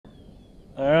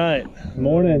All right,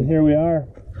 morning. Here we are,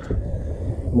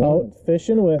 out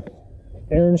fishing with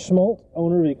Aaron Schmoldt,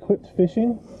 owner of Equipped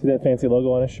Fishing. See that fancy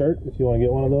logo on his shirt? If you want to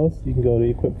get one of those, you can go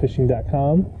to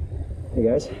equippedfishing.com. Hey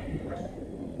guys.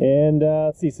 And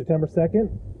let's see, September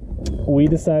 2nd, we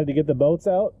decided to get the boats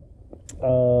out, do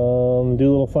a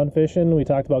little fun fishing. We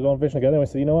talked about going fishing together, and we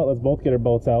said, you know what, let's both get our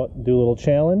boats out, do a little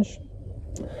challenge.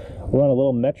 We're on a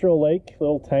little metro lake,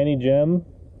 little tiny gem,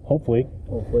 hopefully.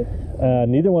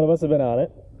 Neither one of us have been on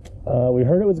it. We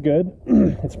heard it was good.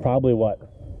 It's probably, what,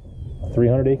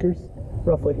 300 acres?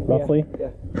 Roughly.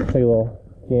 Yeah. Take a little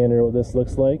gander at what this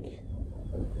looks like.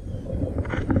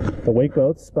 The wake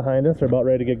boats behind us are about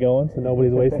ready to get going, so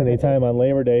nobody's wasting any time on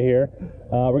Labor Day here.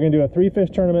 We're going to do a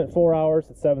 3-fish tournament, 4 hours.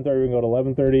 At 7:30, we can go to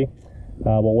 11:30.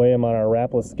 We'll weigh them on our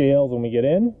wrapless scales when we get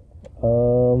in. I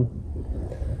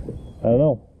don't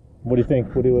know. What do you think?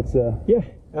 Yeah.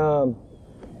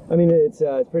 I mean, it's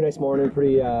a pretty nice morning,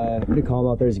 pretty calm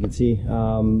out there, as you can see.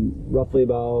 Roughly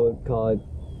about, call it,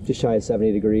 just shy of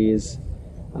 70 degrees.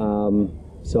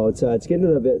 So it's getting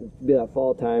to the bit that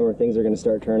fall time where things are going to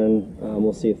start turning.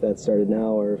 We'll see if that's started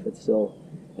now or if it's still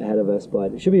ahead of us,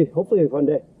 but it should be hopefully a fun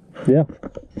day. Yeah.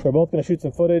 So we're both going to shoot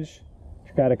some footage.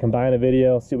 Got to combine a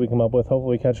video, see what we come up with.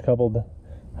 Hopefully catch a couple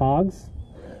hogs.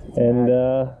 And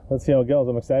let's see how it goes.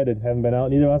 I'm excited. Haven't been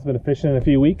out. Neither of us have been fishing in a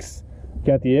few weeks.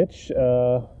 Got the itch.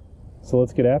 So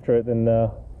let's get after it, and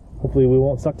hopefully we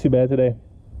won't suck too bad today.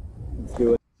 Let's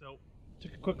do it. So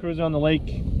took a quick cruise on the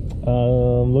lake.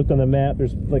 Looked on the map.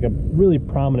 There's like a really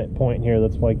prominent point here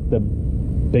that's like the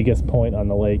biggest point on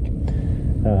the lake.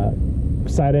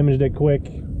 Side imaged it quick.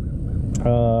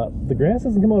 The grass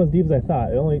doesn't come out as deep as I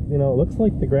thought. It only, it looks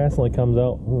like the grass only comes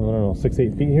out, I don't know,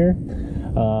 6-8 feet here.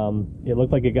 It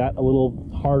looked like it got a little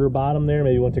harder bottom there,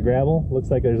 maybe went to gravel.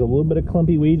 Looks like there's a little bit of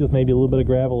clumpy weeds with maybe a little bit of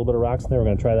gravel, a little bit of rocks in there. We're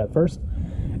going to try that first.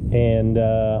 And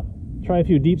try a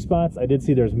few deep spots. I did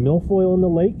see there's milfoil in the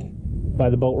lake by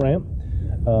the boat ramp.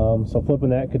 So flipping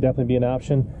that could definitely be an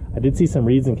option. I did see some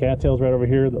reeds and cattails right over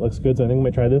here that looks good, so I think we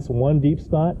might try this one deep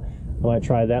spot. I might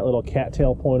try that little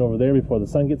cattail point over there before the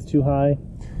sun gets too high,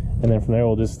 and then from there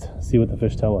we'll just see what the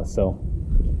fish tell us. So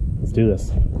let's do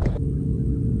this.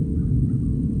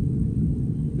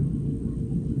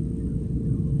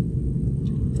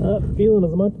 Not feeling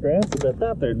as much grass as I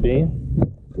thought there'd be.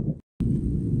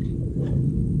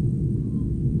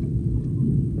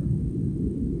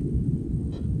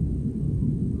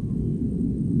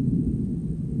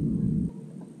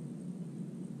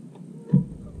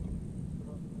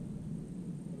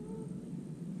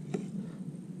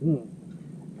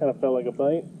 Kind of felt like a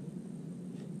bite.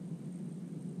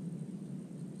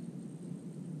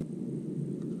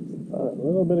 A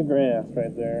little bit of grass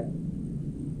right there.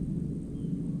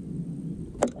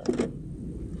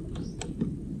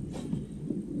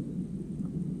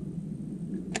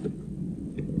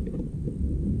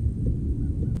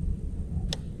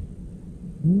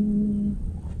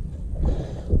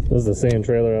 This is the same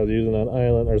trailer I was using on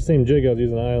Island, or same jig I was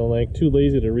using on Island Lake. Too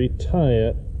lazy to retie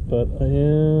it, but I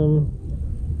am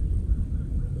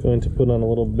going to put on a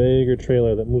little bigger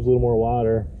trailer that moves a little more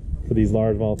water for these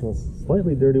largemouth and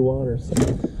slightly dirty water. So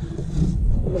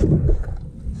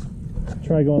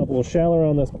try going up a little shallower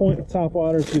on this point of top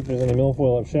water, see if there's any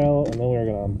milfoil up shallow, and then we're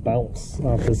going to bounce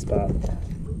off this spot.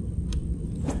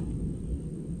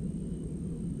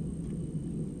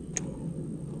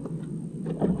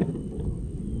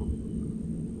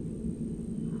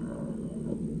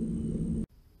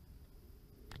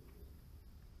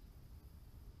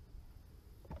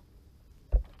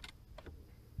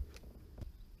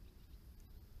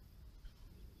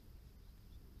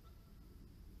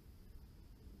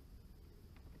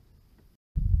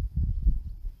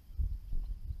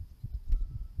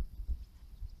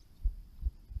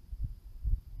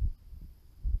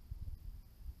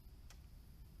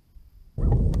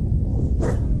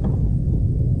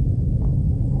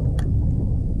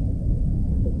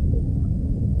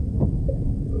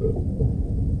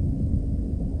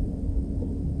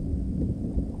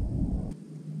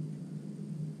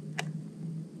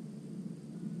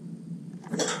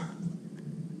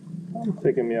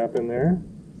 Picking me up in there.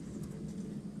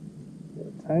 Got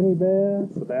a tiny bass,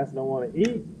 the bass don't want to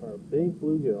eat, or a big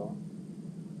bluegill.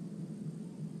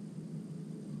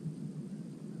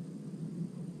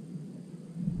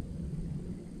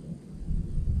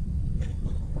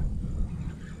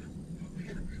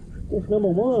 Fish number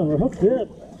one, we're hooked it.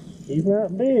 He's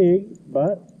not big,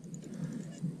 but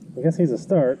I guess he's a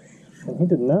start. And he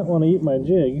did not want to eat my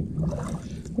jig.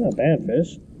 Not a bad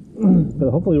fish. But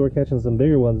hopefully we're catching some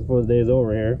bigger ones before the day is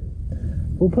over here.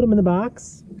 We'll put them in the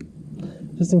box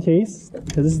just in case,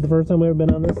 because this is the first time we've ever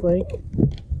been on this lake.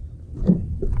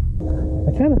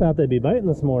 I kind of thought they'd be biting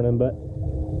this morning, but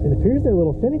it appears they're a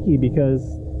little finicky because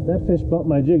that fish bumped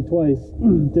my jig twice,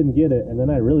 didn't get it, and then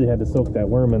I really had to soak that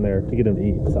worm in there to get him to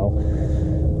eat, so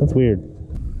that's weird.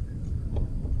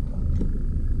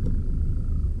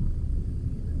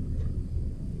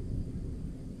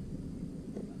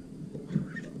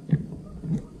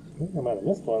 I think I might have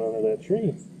missed one under that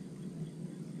tree.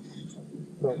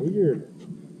 Felt weird.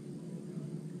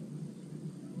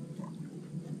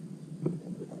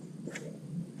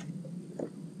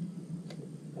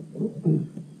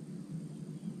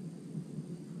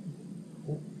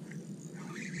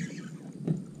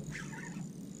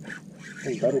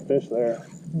 There's a better fish there.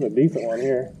 There's a decent one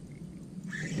here.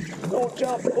 Don't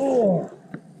jump! Oh!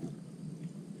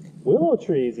 Willow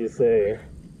trees, you say?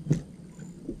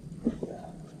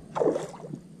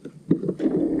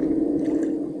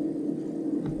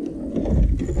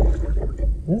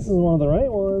 This is one of the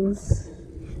right ones.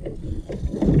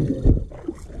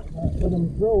 Let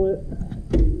him throw it.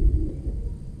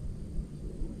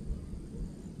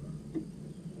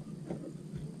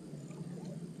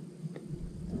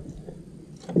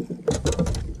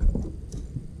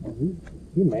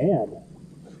 He mad.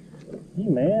 He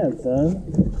mad, son.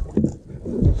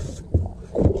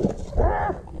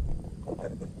 Ah!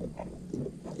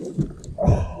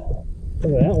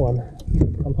 Look at that one.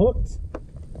 I'm hooked.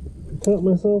 Caught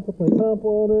myself with my top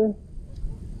water.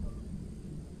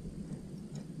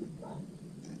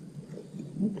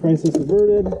 Crisis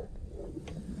averted.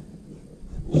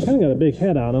 Kind of got a big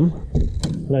head on him.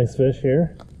 Nice fish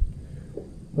here.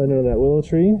 Right under that willow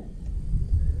tree.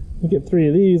 We'll get 3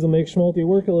 of these. We'll make Schmoldt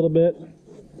work a little bit.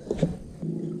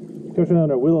 Pushing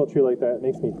under a willow tree like that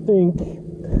makes me think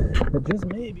that just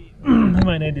maybe I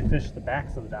might need to fish the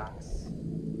backs of the docks.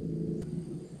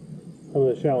 Some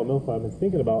of the shallow milk, I've been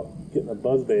thinking about getting a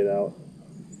buzzbait out.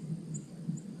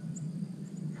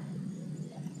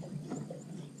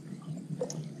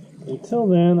 Until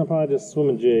then, I'll probably just swim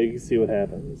and jig, see what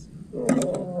happens.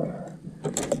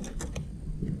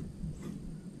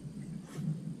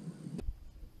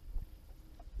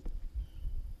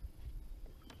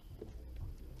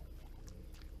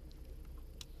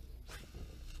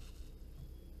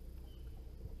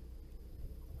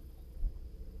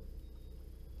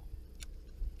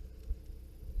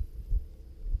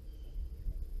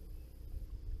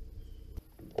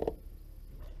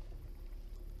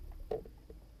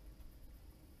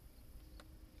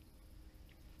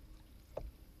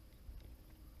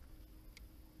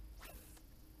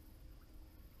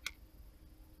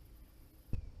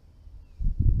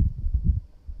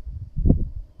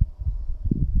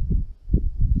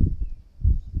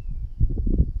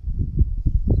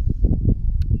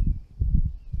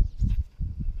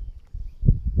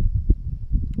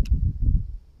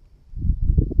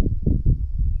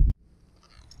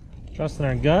 Trusting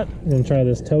our gut. I'm gonna try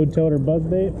this toad or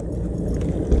buzzbait.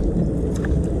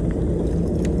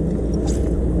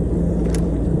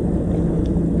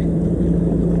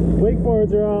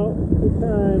 Wakeboards are out. Good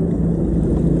time.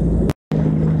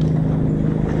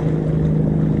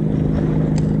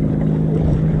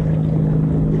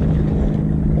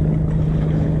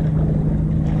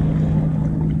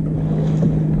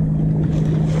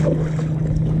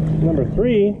 Number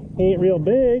 3, he ain't real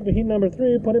big, but he's number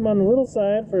 3. Put him on the little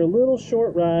side for a little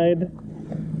short ride.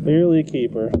 Barely a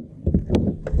keeper.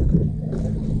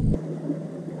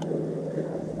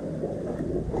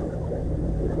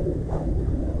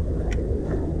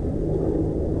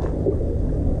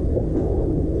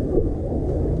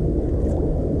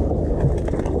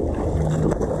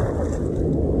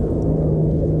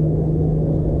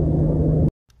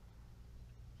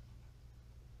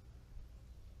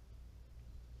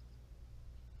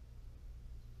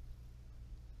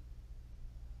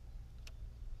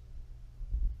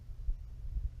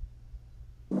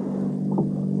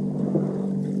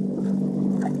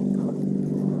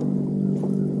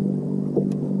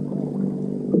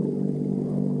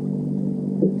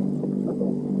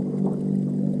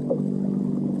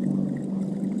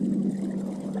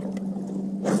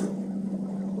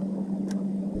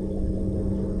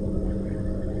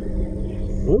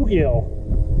 Bluegill.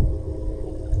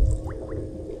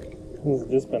 He's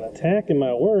just been attacking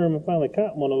my worm. I finally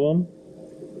caught one of them.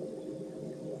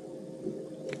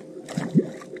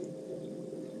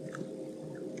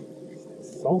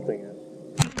 Salting it.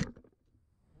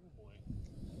 Oh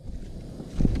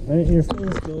boy. Right in your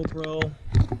face, GoPro.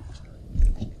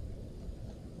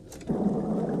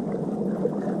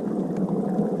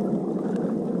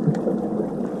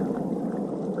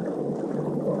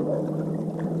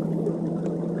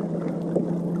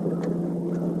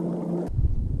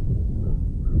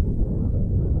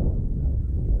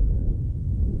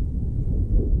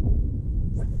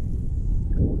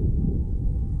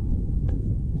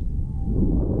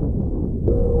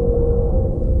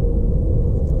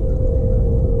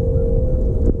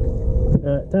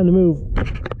 Time to move.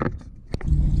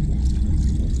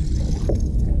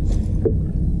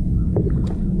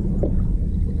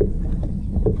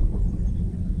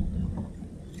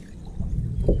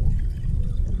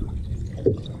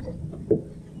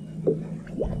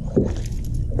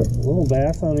 A little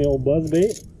bass on the old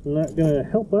buzzbait. Not gonna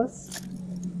help us.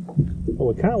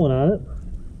 Oh, we caught one on it.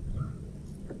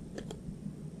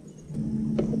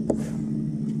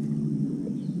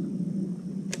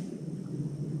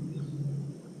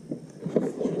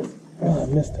 Oh, I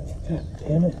missed it. God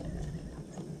damn it.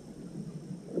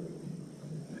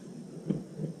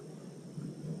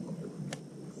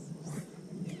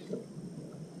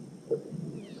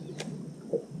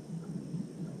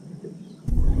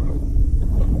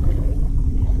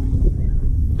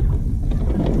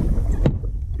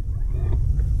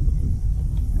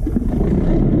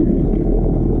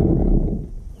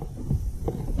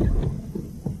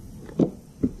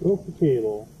 Broke the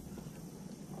cable.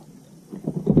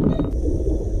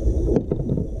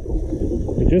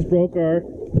 We just broke our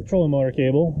trolling motor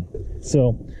cable,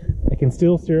 so I can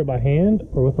still steer it by hand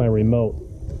or with my remote.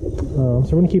 So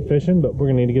we're gonna keep fishing, but we're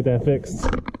gonna need to get that fixed.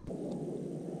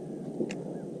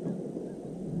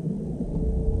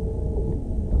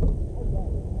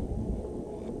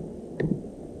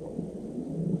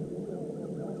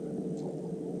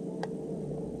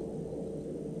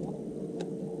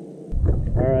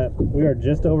 We are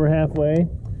just over halfway.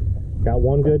 Got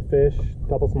one good fish, a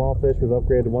couple small fish we've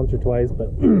upgraded once or twice,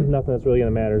 but nothing that's really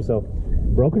gonna matter. So,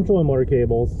 broken trolling motor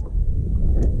cables.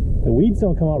 The weeds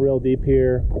don't come out real deep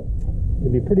here.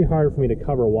 It'd be pretty hard for me to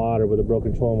cover water with a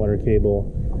broken trolling motor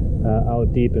cable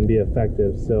out deep and be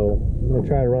effective. So, I'm gonna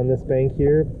try to run this bank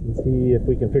here and see if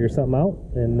we can figure something out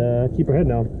and keep our head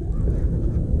down.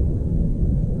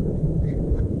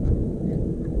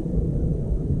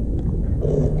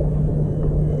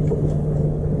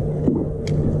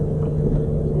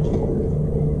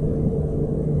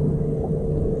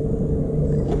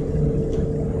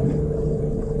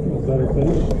 Better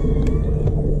fish.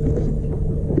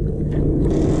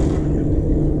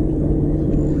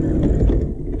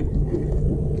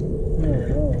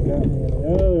 Oh, got me in the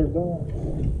other dock.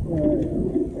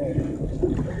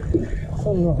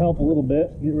 Something will help a little bit.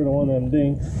 Get rid of one of them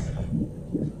dinks.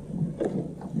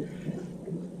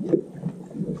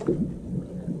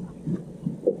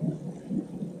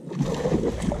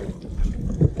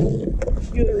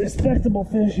 Get a respectable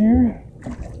fish here.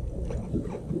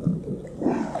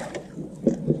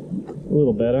 A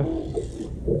little better.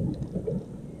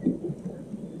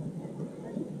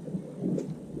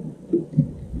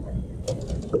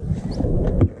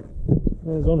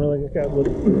 There's one really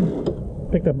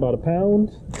picked up about a pound.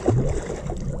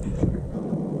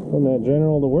 On that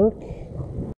general to work.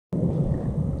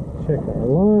 Check our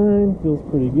line, feels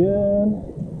pretty good.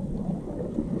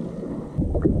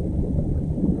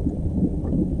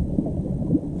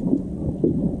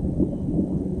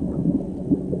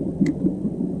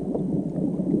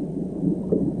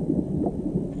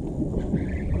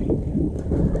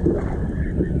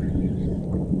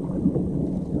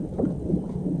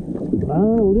 A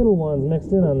lot of little ones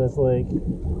mixed in on this lake.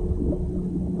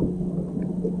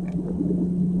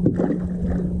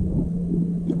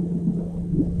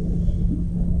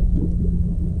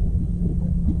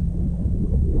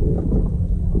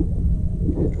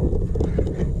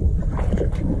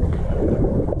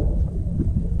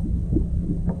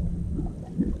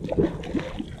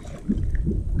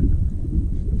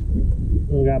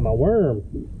 I got my worm.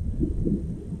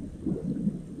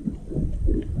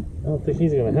 I don't think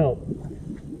he's gonna help.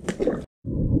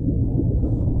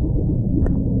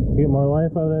 Get more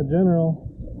life out of that general.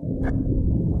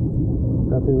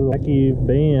 Got these little wacky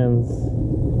bands.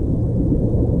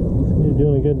 He's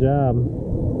doing a good job.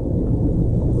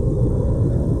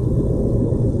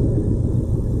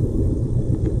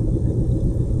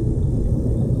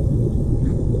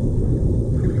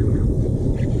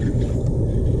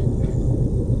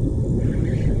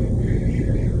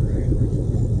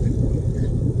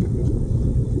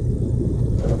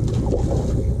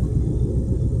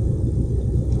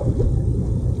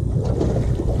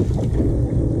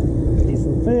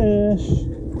 Fish.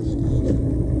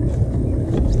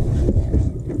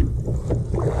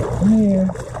 Come here.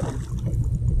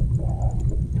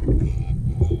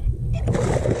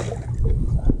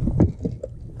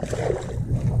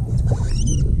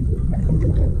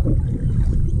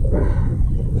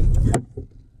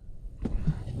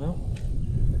 Well,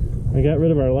 we got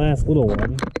rid of our last little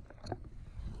one.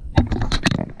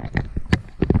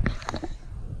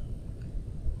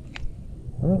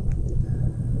 Well,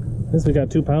 I guess we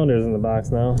got 2 pounders in the box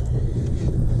now.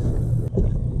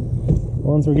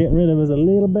 Ones we're getting rid of is a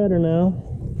little better now.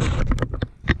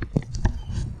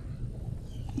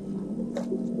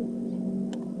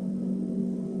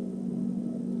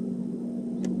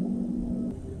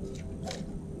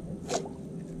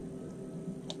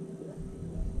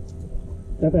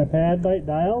 Got that pad bite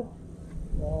dial?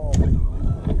 Oh,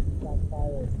 got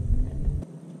fired.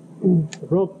 I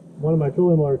broke one of my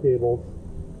trolling motor cables.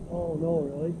 Oh no,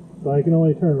 really? So I can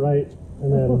only turn right,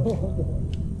 and then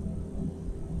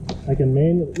I can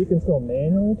you can still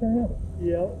manually turn it?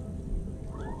 Yep.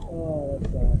 Oh,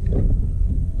 that sucks.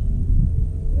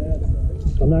 That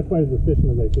sucks. I'm not quite as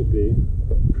efficient as I could be.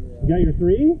 Yeah. You got your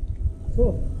 3?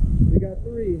 Cool. We got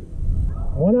 3.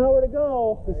 1 hour to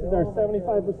go. This is our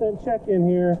 75% check-in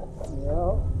here.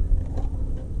 Yeah.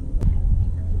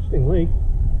 Interesting lake.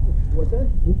 What's that?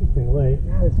 Interesting lake.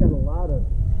 Yeah, it's got a lot of,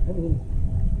 I mean,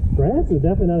 grass is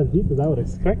definitely not as deep as I would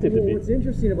expect it to be. What's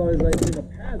interesting about it is like the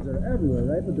pads are everywhere,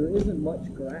 right? But there isn't much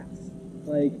grass.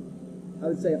 Like, I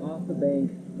would say off the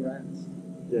bank grass.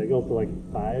 Yeah, it goes to like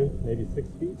 5, maybe 6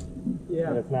 feet. Yeah.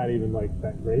 And it's not even like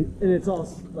that great. And it's all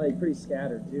like pretty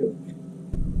scattered too.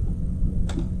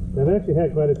 I've actually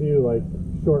had quite a few like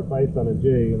short bites on a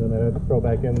jig, and then I had to throw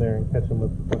back in there and catch them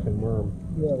with the fucking worm.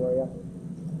 Yeah, where yeah.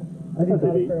 I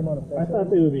thought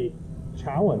they would be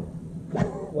chowing.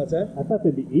 What's that? I thought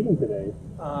they'd be eating today.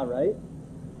 Right.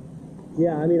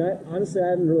 Yeah, I mean, I honestly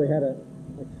haven't really had a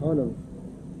ton of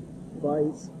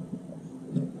bites.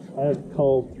 I've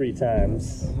culled 3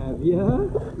 times. Have ya?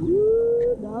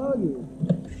 You doggy.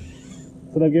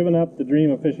 So I've given up the dream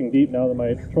of fishing deep now that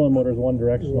my trolling motor is one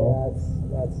directional.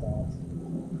 Yeah, that sucks.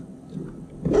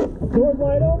 Door's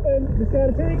wide open. Just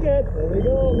gotta take it. There we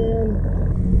go, man.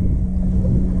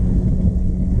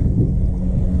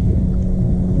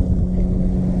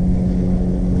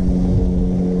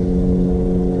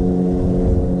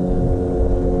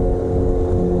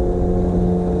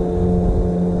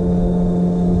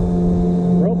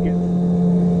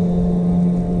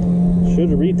 Should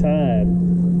have retied.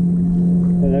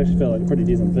 It actually felt like a pretty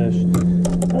decent fish.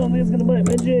 Oh man, it's gonna bite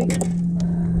my jig.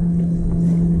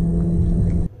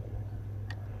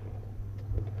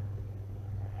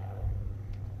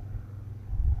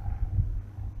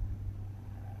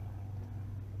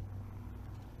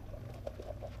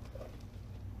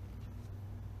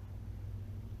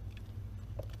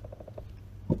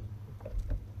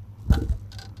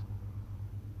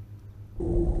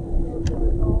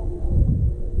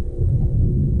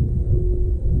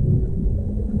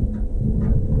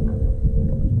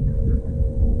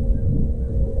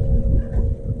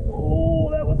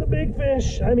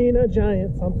 I mean, a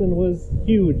giant. Something was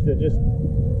huge that just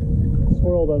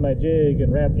swirled on my jig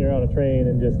and wrapped me around a train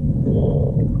and just,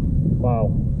 wow.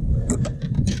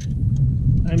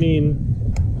 I mean,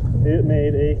 it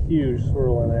made a huge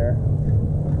swirl in there.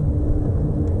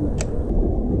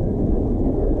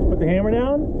 Put the hammer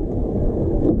down.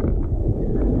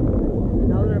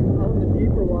 Now that I'm out in the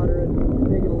deeper water and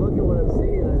taking a look at what I'm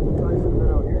seeing, I probably should have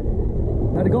been out here.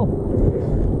 How'd it go?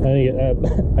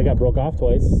 I got broke off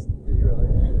twice. Did you really?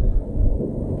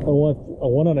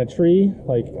 One on a tree,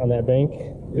 like on that bank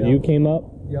that you came up.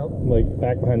 Yep. Like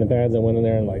back behind the pads, I went in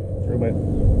there and like threw my.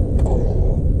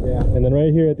 Yeah. And then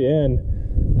right here at the end,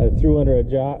 I threw under a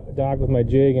dock with my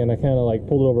jig, and I kind of like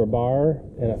pulled it over a bar,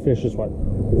 and a fish just went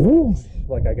woof,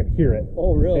 like I could hear it.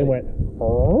 Oh, really? And went,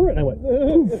 and I went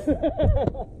woof.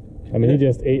 I mean, he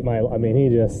just ate my. I mean, he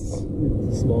just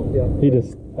smoked. Yeah. He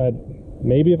just.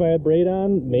 Maybe if I had braid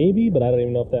on, maybe, but I don't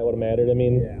even know if that would have mattered. I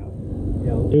mean,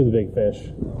 yeah. It was a big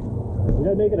fish. We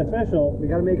gotta make it official. We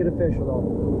gotta make it official,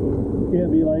 though.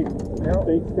 Can't be like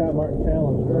fake Scott Martin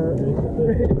challenge.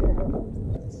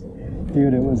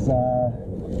 Dude, it was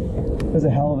a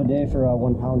hell of a day for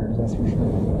 1-pounders, that's for sure.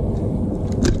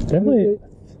 Definitely.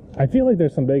 I feel like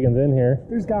there's some big ones in here.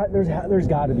 There's got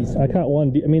to be some. I caught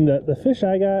one. I mean, the fish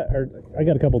I got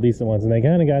a couple decent ones, and they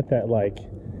kind of got that like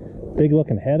big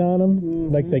looking head on them.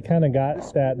 Mm-hmm. Like they kind of got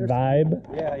that vibe.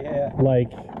 Yeah.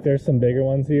 Like there's some bigger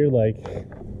ones here. Like,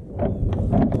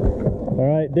 all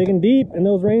right, digging deep in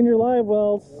those Ranger live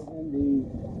wells.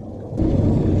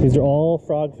 These are all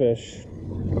frogfish,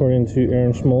 according to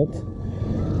Aaron Schmoldt.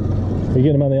 You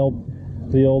getting them on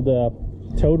the old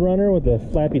toad runner with the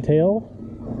flappy tail.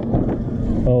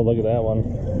 Oh, look at that one.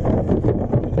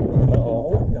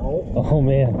 Uh-oh. No. Oh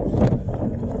man,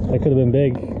 that could have been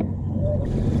big.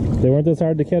 They weren't this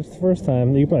hard to catch the first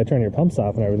time. You could probably turn your pumps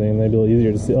off and everything, and they'd be a little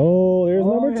easier to see. Oh, there's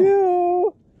number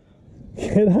 2.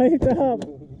 Get hyped up.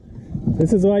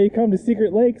 This is why you come to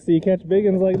Secret Lake, so you catch big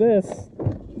ones like this.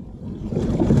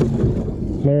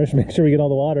 Make sure we get all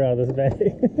the water out of this bag.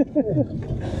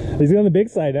 He's on the big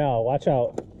side now. Watch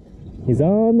out. He's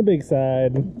on the big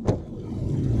side. A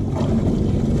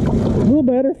little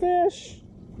better fish.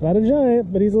 Not a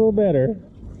giant, but he's a little better.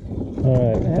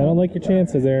 Alright, I don't like your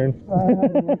chances, Aaron. I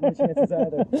don't like my chances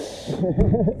either.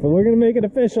 But we're going to make it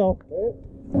official.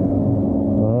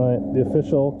 Alright, the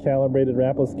official calibrated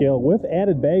Rapala scale with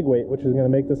added bag weight, which is going to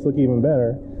make this look even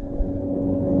better.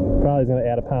 Probably going to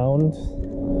add a pound.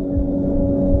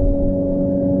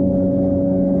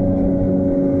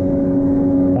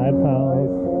 5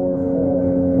 pounds.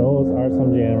 Those are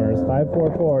some jammers.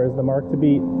 544 is the mark to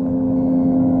beat.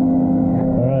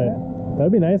 Alright, that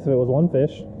would be nice if it was one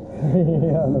fish.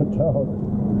 Yeah, no doubt.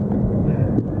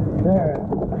 There.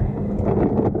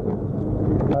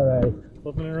 All right.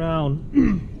 Flipping it around.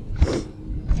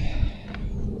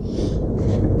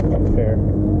 Fair.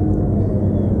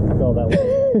 Fell that way.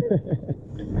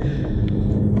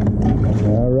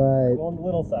 All right. Go on the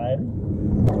little side.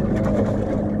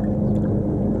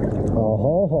 Oh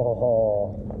ho ho ho.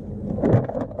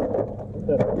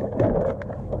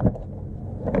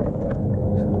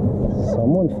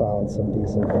 Someone found some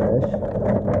decent fish.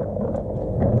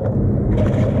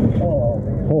 Oh.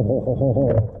 Ho, ho, ho, ho, ho.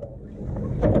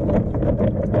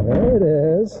 There it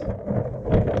is.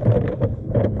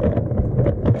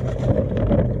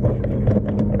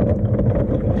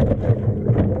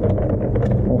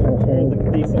 There's a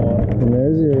decent one. And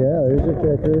there's your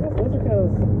kicker. Those are kind of.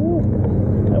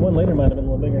 That one later might have been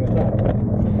a little bigger than I thought.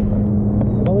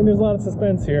 I don't think there's a lot of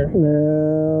suspense here.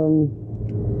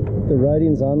 The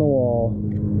writing's on the wall.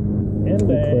 And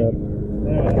bag.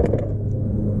 Alright.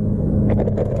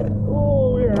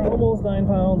 Oh, we are almost 9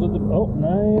 pounds with the. Oh,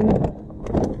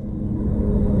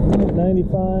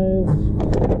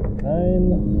 9.95.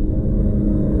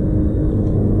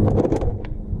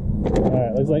 9.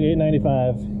 Alright, looks like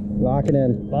 8.95. Lock it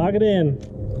in. Lock it in.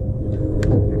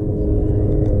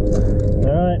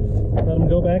 Alright, let him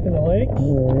go back in the lake.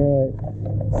 Alright.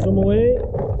 Swim away.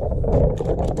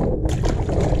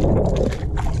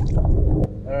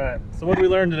 Alright, so what did we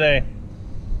learn today?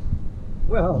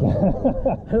 Well,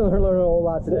 I learned a whole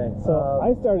lot today. So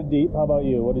I started deep. How about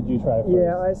you? What did you try first?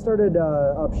 Yeah, I started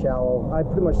up shallow. I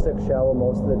pretty much stick shallow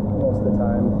most of the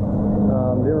time.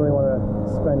 Didn't really want to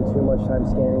spend too much time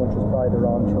scanning, which was probably the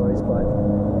wrong choice. But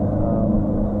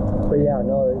yeah,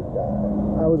 no,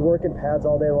 I was working pads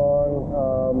all day long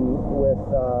with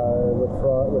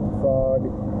frog,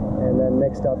 and then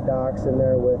mixed up docks in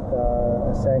there with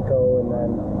a Senko and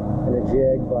a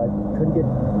jig, but couldn't get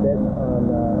bit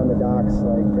on the docks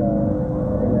like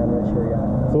and then Rich here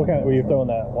got. So what kind of, were you throwing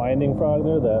that winding frog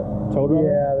there, the toad runner?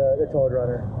 Yeah, the toad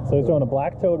runner. So he's throwing a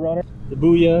black toad runner, the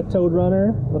Booyah toad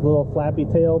runner with a little flappy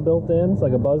tail built in. It's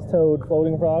like a buzz toad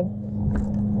floating frog.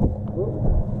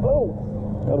 Oh,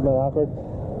 that would have been awkward.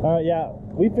 All right, yeah,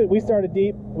 we started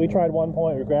deep. We tried one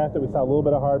point, we graphed it. We saw a little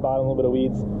bit of hard bottom, a little bit of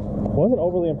weeds. Wasn't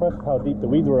overly impressed with how deep the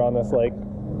weeds were on this lake.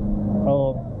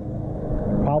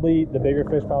 Probably the bigger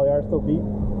fish probably are still deep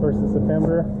versus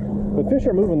September, but fish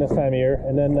are moving this time of year.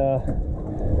 And then I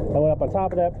went up on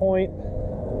top of that point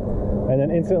and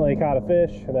then instantly caught a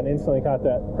fish, and then instantly caught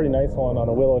that pretty nice one on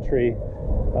a willow tree.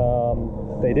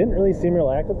 They didn't really seem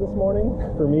real active this morning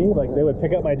for me. Like, they would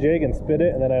pick up my jig and spit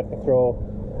it, and then I have to throw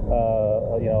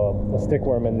you know, a stick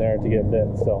worm in there to get bit.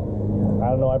 So I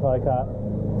don't know, I probably caught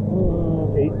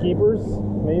 8 keepers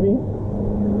maybe.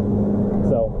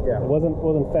 So yeah, it wasn't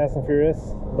fast and furious,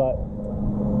 but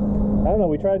I don't know,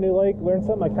 we tried a new lake, learned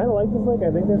something. I kind of like this lake.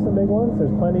 I think there's some big ones. There's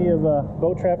plenty of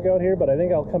boat traffic out here, but I think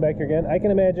I'll come back here again. I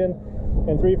can imagine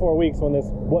in 3-4 weeks when this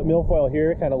milfoil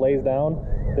here kind of lays down,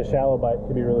 the shallow bite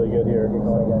could be really good here. But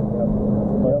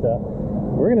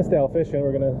we're gonna stay out fishing.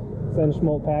 We're gonna send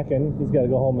Schmoldt packing. He's got to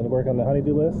go home and work on the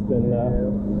honeydew list. And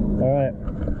all right,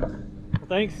 well,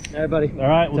 thanks. All right, buddy. All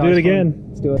right, we'll do it again.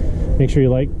 Let's do it. Make sure you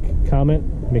like,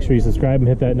 comment, make sure you subscribe and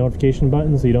hit that notification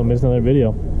button so you don't miss another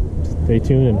video. Stay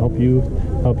tuned and help you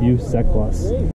sec us.